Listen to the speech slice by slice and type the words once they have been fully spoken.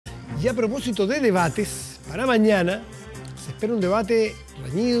Y a propósito de debates, para mañana se espera un debate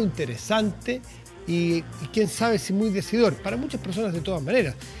reñido, interesante y quién sabe si muy decidor, para muchas personas de todas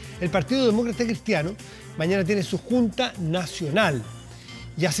maneras. El Partido Demócrata Cristiano mañana tiene su Junta Nacional.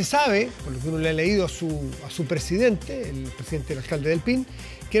 Ya se sabe, por lo que uno le ha leído a su presidente, el presidente del alcalde del PIN,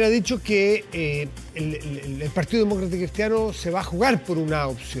 que él ha dicho que el Partido Demócrata Cristiano se va a jugar por una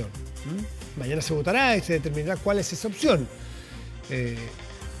opción. Mañana se votará y se determinará cuál es esa opción.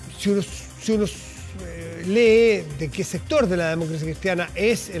 Si uno lee de qué sector de la democracia cristiana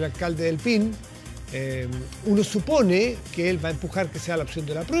es el alcalde del PIN, uno supone que él va a empujar que sea la opción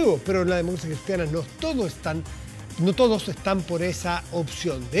del apruebo, pero en la democracia cristiana no todos están por esa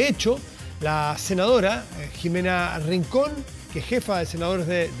opción. De hecho, la senadora Jimena Rincón, que es jefa de senadores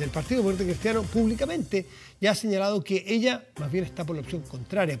del Partido Demócrata Cristiano, públicamente ya ha señalado que ella más bien está por la opción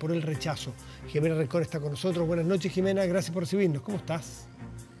contraria, por el rechazo. Jimena Rincón está con nosotros. Buenas noches, Jimena, gracias por recibirnos. ¿Cómo estás?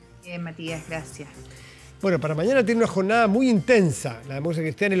 Bien, Matías, gracias. Bueno, para mañana tiene una jornada muy intensa. La democracia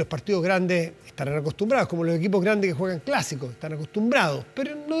cristiana y los partidos grandes estarán acostumbrados, como los equipos grandes que juegan clásicos, están acostumbrados.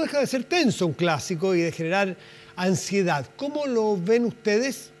 Pero no deja de ser tenso un clásico y de generar ansiedad. ¿Cómo lo ven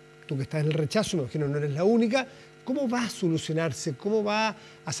ustedes? Tú que estás en el rechazo, me imagino no eres la única. ¿Cómo va a solucionarse? ¿Cómo va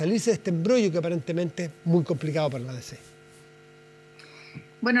a salirse de este embrollo que aparentemente es muy complicado para la DC?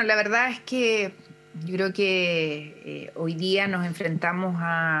 Bueno, la verdad es que yo creo que hoy día nos enfrentamos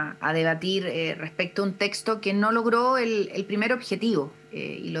a debatir respecto a un texto que no logró el primer objetivo.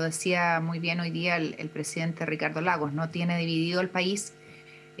 Y lo decía muy bien hoy día el presidente Ricardo Lagos, no tiene dividido el país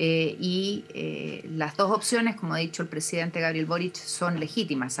y las dos opciones, como ha dicho el presidente Gabriel Boric, son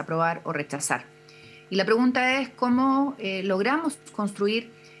legítimas, aprobar o rechazar. Y la pregunta es cómo logramos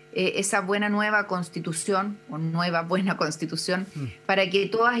construir esa buena nueva constitución o nueva buena constitución para que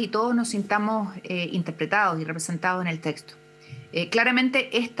todas y todos nos sintamos interpretados y representados en el texto.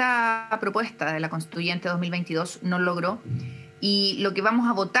 Claramente esta propuesta de la constituyente 2022 no logró y lo que vamos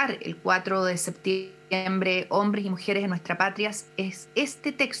a votar el 4 de septiembre, hombres y mujeres en nuestra patria, es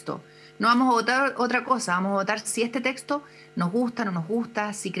este texto. No vamos a votar otra cosa, vamos a votar si este texto nos gusta o no nos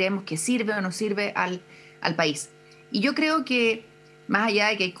gusta, si creemos que sirve o no sirve al país. Y yo creo que, más allá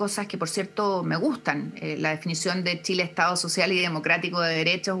de que hay cosas que, por cierto, me gustan, la definición de Chile Estado social y democrático de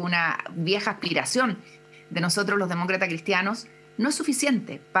derecho es una vieja aspiración de nosotros los demócratas cristianos, no es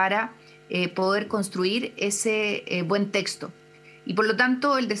suficiente para poder construir ese buen texto. Y por lo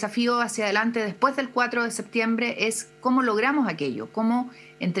tanto, el desafío hacia adelante después del 4 de septiembre es cómo logramos aquello, cómo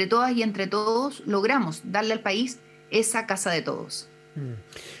entre todas y entre todos logramos darle al país esa casa de todos.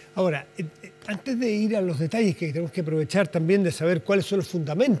 Ahora, antes de ir a los detalles, que tenemos que aprovechar también de saber cuáles son los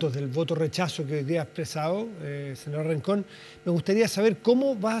fundamentos del voto rechazo que hoy día ha expresado, senador Rincón, me gustaría saber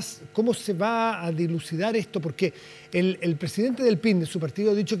cómo se va a dilucidar esto, porque el presidente del PIN, de su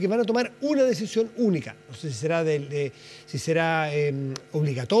partido, ha dicho que van a tomar una decisión única. No sé si será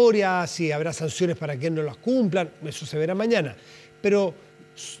obligatoria, si habrá sanciones para quienes no las cumplan, eso se verá mañana. Pero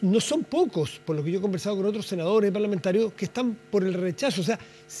no son pocos, por lo que yo he conversado con otros senadores y parlamentarios, que están por el rechazo. O sea,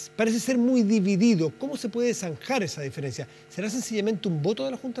 parece ser muy dividido. ¿Cómo se puede zanjar esa diferencia? ¿Será sencillamente un voto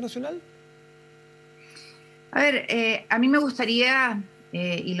de la Junta Nacional? A ver, a mí me gustaría,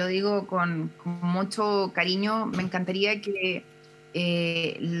 y lo digo con mucho cariño, me encantaría que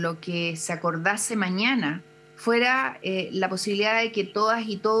lo que se acordase mañana fuera la posibilidad de que todas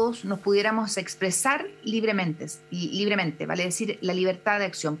y todos nos pudiéramos expresar libremente, vale decir, la libertad de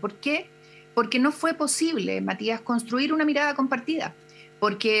acción. ¿Por qué? Porque no fue posible, Matías, construir una mirada compartida.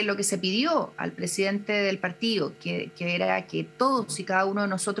 Porque lo que se pidió al presidente del partido, que era que todos y cada uno de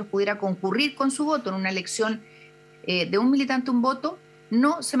nosotros pudiera concurrir con su voto en una elección de un militante, un voto,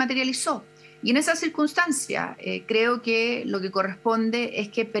 no se materializó. Y en esa circunstancia creo que lo que corresponde es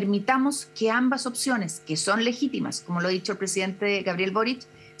que permitamos que ambas opciones, que son legítimas, como lo ha dicho el presidente Gabriel Boric,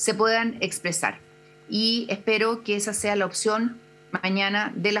 se puedan expresar. Y espero que esa sea la opción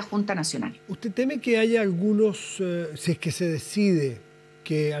mañana de la Junta Nacional. ¿Usted teme que haya algunos, si es que se decide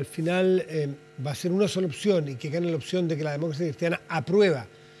que al final va a ser una sola opción y que gane la opción de que la democracia cristiana aprueba,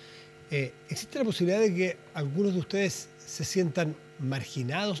 existe la posibilidad de que algunos de ustedes se sientan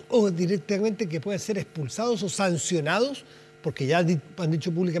marginados o directamente que puedan ser expulsados o sancionados porque ya han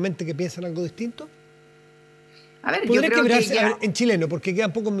dicho públicamente que piensan algo distinto? A ver, ¿Podría yo creo quebrarse, que ya... en chileno, porque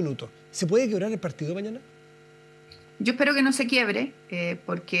quedan pocos minutos, ¿se puede quebrar el partido mañana? Yo espero que no se quiebre,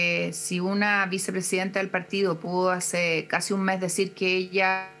 porque si una vicepresidenta del partido pudo hace casi un mes decir que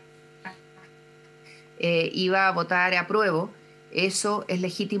ella iba a votar a apruebo, eso es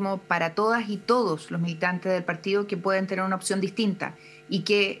legítimo para todas y todos los militantes del partido que pueden tener una opción distinta.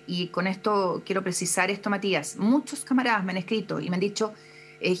 Y con esto quiero precisar esto, Matías, muchos camaradas me han escrito y me han dicho,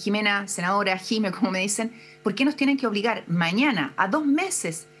 Jimena, senadora, Jime, como me dicen, ¿por qué nos tienen que obligar mañana, a 2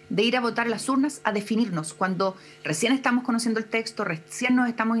 meses de ir a votar las urnas, a definirnos cuando recién estamos conociendo el texto, recién nos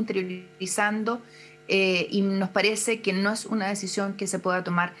estamos interiorizando y nos parece que no es una decisión que se pueda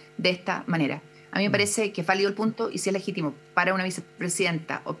tomar de esta manera? A mí me parece que es válido el punto y si es legítimo para una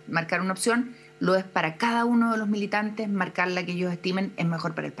vicepresidenta marcar una opción, lo es para cada uno de los militantes marcar la que ellos estimen es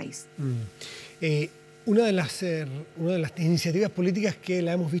mejor para el país. Una de las iniciativas políticas que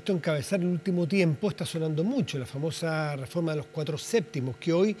la hemos visto encabezar en el último tiempo está sonando mucho, la famosa reforma de los 4/7,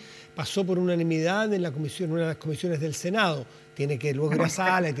 que hoy pasó por unanimidad en una de las comisiones del Senado. Tiene que luego ir a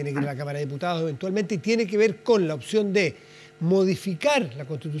sala, tiene que ir a la Cámara de Diputados eventualmente, y tiene que ver con la opción de modificar la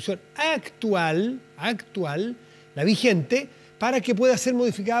Constitución actual, la vigente, para que pueda ser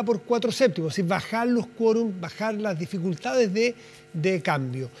modificada por 4/7, es decir, bajar los quórums, bajar las dificultades de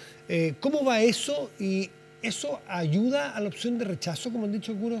cambio. ¿Cómo va eso? ¿Y eso ayuda a la opción de rechazo, como han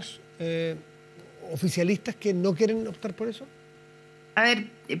dicho algunos oficialistas que no quieren optar por eso? A ver,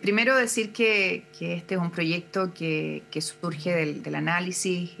 primero decir que este es un proyecto que surge del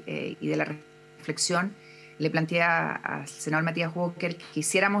análisis y de la reflexión. Le planteé al senador Matías Walker que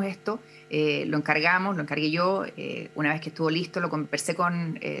hiciéramos esto, lo encargué yo, una vez que estuvo listo lo conversé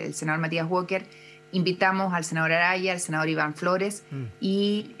con el senador Matías Walker, invitamos al senador Araya, al senador Iván Flores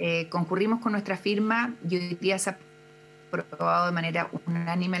y concurrimos con nuestra firma y hoy día se ha aprobado de manera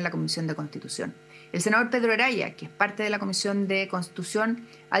unánime en la Comisión de Constitución. El senador Pedro Araya, que es parte de la Comisión de Constitución,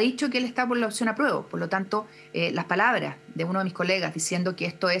 ha dicho que él está por la opción apruebo. Por lo tanto, las palabras de uno de mis colegas diciendo que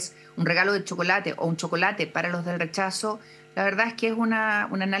esto es un regalo de chocolate o un chocolate para los del rechazo, la verdad es que es un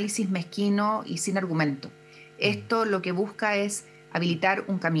análisis mezquino y sin argumento. Esto lo que busca es habilitar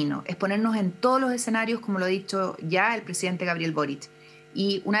un camino, es ponernos en todos los escenarios, como lo ha dicho ya el presidente Gabriel Boric.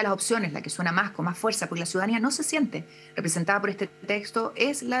 Y una de las opciones, la que suena más, con más fuerza, porque la ciudadanía no se siente representada por este texto,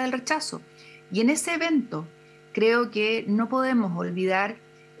 es la del rechazo. Y en ese evento creo que no podemos olvidar,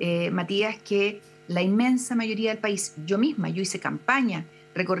 Matías, que la inmensa mayoría del país, yo hice campaña,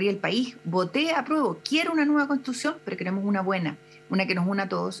 recorrí el país, voté apruebo, quiero una nueva constitución, pero queremos una buena, una que nos una a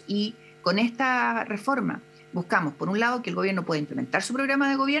todos. Y con esta reforma buscamos, por un lado, que el gobierno pueda implementar su programa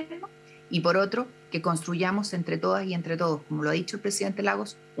de gobierno y por otro, que construyamos entre todas y entre todos, como lo ha dicho el presidente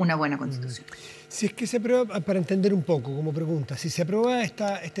Lagos, una buena constitución. Si es que se aprueba, para entender un poco, como pregunta, si se aprueba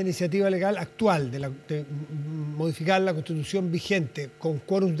esta iniciativa legal actual de modificar la constitución vigente con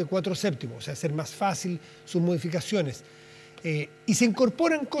quórums de 4/7, o sea, hacer más fácil sus modificaciones, y se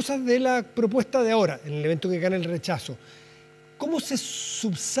incorporan cosas de la propuesta de ahora, en el evento que gana el rechazo, ¿cómo se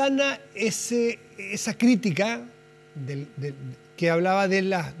subsana esa crítica que hablaba de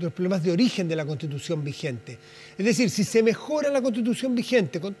los problemas de origen de la Constitución vigente? Es decir, si se mejora la Constitución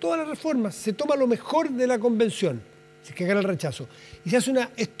vigente con todas las reformas, se toma lo mejor de la Convención, si es que gana el rechazo, y se hace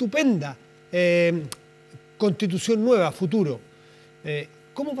una estupenda Constitución nueva, futuro,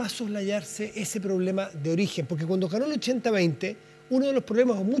 ¿cómo va a soslayarse ese problema de origen? Porque cuando ganó el 80-20, uno de los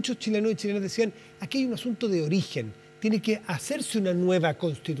problemas, o muchos chilenos y chilenas decían, aquí hay un asunto de origen, tiene que hacerse una nueva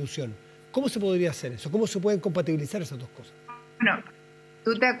Constitución. ¿Cómo se podría hacer eso? ¿Cómo se pueden compatibilizar esas dos cosas? Bueno,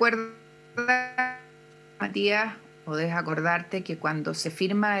 ¿tú te acuerdas, Matías, podés acordarte que cuando se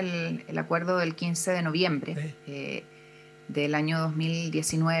firma el acuerdo del 15 de noviembre del año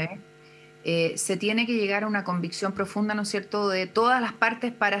 2019, se tiene que llegar a una convicción profunda, ¿no es cierto?, de todas las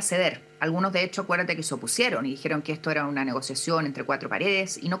partes para ceder. Algunos, de hecho, acuérdate que se opusieron y dijeron que esto era una negociación entre cuatro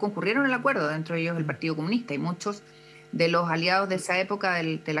paredes y no concurrieron al acuerdo, dentro de ellos el Partido Comunista y muchos de los aliados de esa época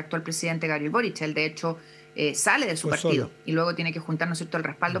del actual presidente Gabriel Boric. Él, de hecho, sale de su partido solo y luego tiene que juntar, ¿no es cierto?, el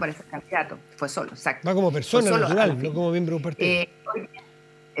respaldo para ser candidato. Fue solo, exacto. Va como persona natural, no como miembro de un partido.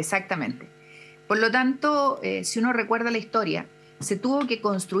 Exactamente. Por lo tanto, si uno recuerda la historia, se tuvo que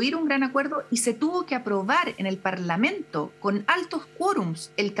construir un gran acuerdo y se tuvo que aprobar en el Parlamento con altos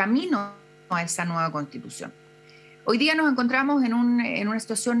quórums el camino a esa nueva Constitución. Hoy día nos encontramos en una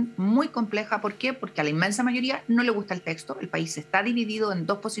situación muy compleja. ¿Por qué? Porque a la inmensa mayoría no le gusta el texto, el país está dividido en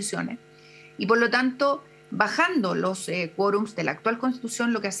dos posiciones y por lo tanto, bajando los quórums de la actual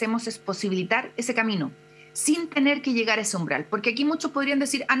Constitución, lo que hacemos es posibilitar ese camino sin tener que llegar a ese umbral. Porque aquí muchos podrían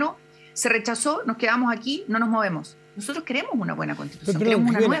decir, no, se rechazó, nos quedamos aquí, no nos movemos. Nosotros queremos una buena Constitución, queremos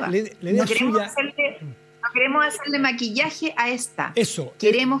una nueva. No queremos hacerle maquillaje a esta.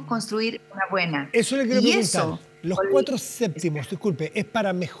 Queremos construir una buena. Eso le quiero preguntar. Los 4/7, disculpe, ¿es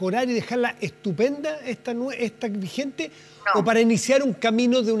para mejorar y dejarla estupenda esta vigente o para iniciar un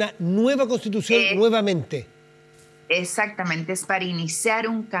camino de una nueva Constitución nuevamente? Exactamente, es para iniciar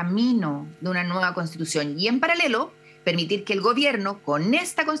un camino de una nueva Constitución y en paralelo permitir que el gobierno con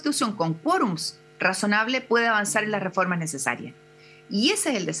esta Constitución, con quórums razonables, pueda avanzar en las reformas necesarias. Y ese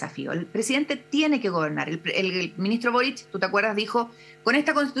es el desafío. El presidente tiene que gobernar. El ministro Boric, tú te acuerdas, dijo, con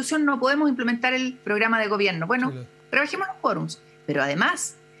esta constitución no podemos implementar el programa de gobierno. Bueno, rebajemos los quórums, pero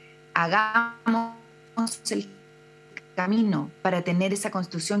además hagamos el camino para tener esa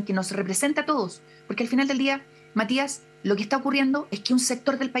constitución que nos represente a todos. Porque al final del día, Matías, lo que está ocurriendo es que un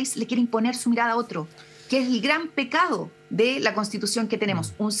sector del país le quiere imponer su mirada a otro, que es el gran pecado de la constitución que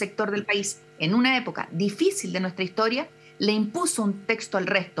tenemos. Un sector del país, en una época difícil de nuestra historia, le impuso un texto al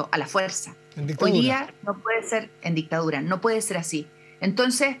resto, a la fuerza. Hoy día no puede ser en dictadura, no puede ser así.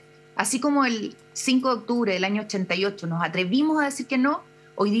 Entonces, así como el 5 de octubre del año 88 nos atrevimos a decir que no,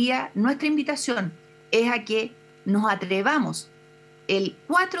 hoy día nuestra invitación es a que nos atrevamos, el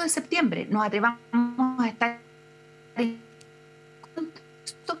 4 de septiembre, nos atrevamos a estar en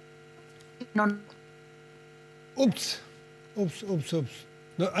Ups.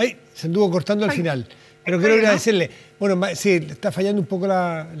 No, ahí se anduvo cortando al final. Pero quiero agradecerle. Bueno, sí, está fallando un poco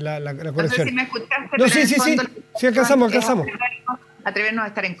la conexión. No sé si me escuchaste. No, sí, alcanzamos. Atrevernos a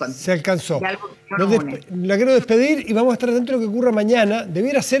estar en contra. Se alcanzó. La quiero despedir y vamos a estar atentos a lo que ocurra mañana.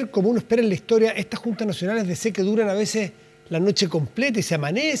 Debiera ser, como uno espera en la historia, estas juntas nacionales de sé que duran a veces la noche completa y se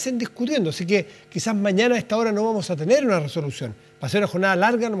amanecen discutiendo. Así que quizás mañana a esta hora no vamos a tener una resolución. Va a ser una jornada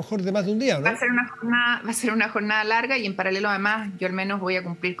larga, a lo mejor de más de un día, ¿no? Va a ser una jornada larga y en paralelo además yo al menos voy a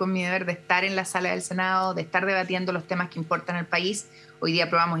cumplir con mi deber de estar en la sala del Senado, de estar debatiendo los temas que importan al país. Hoy día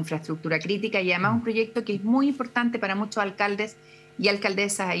aprobamos infraestructura crítica y además un proyecto que es muy importante para muchos alcaldes y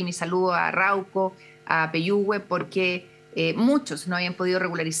alcaldesas. Ahí mi saludo a Rauco, a Peyúgue, porque muchos no habían podido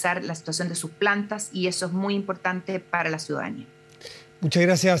regularizar la situación de sus plantas y eso es muy importante para la ciudadanía. Muchas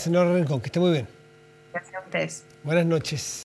gracias, senadora Rincón, que esté muy bien. Gracias a ustedes. Buenas noches.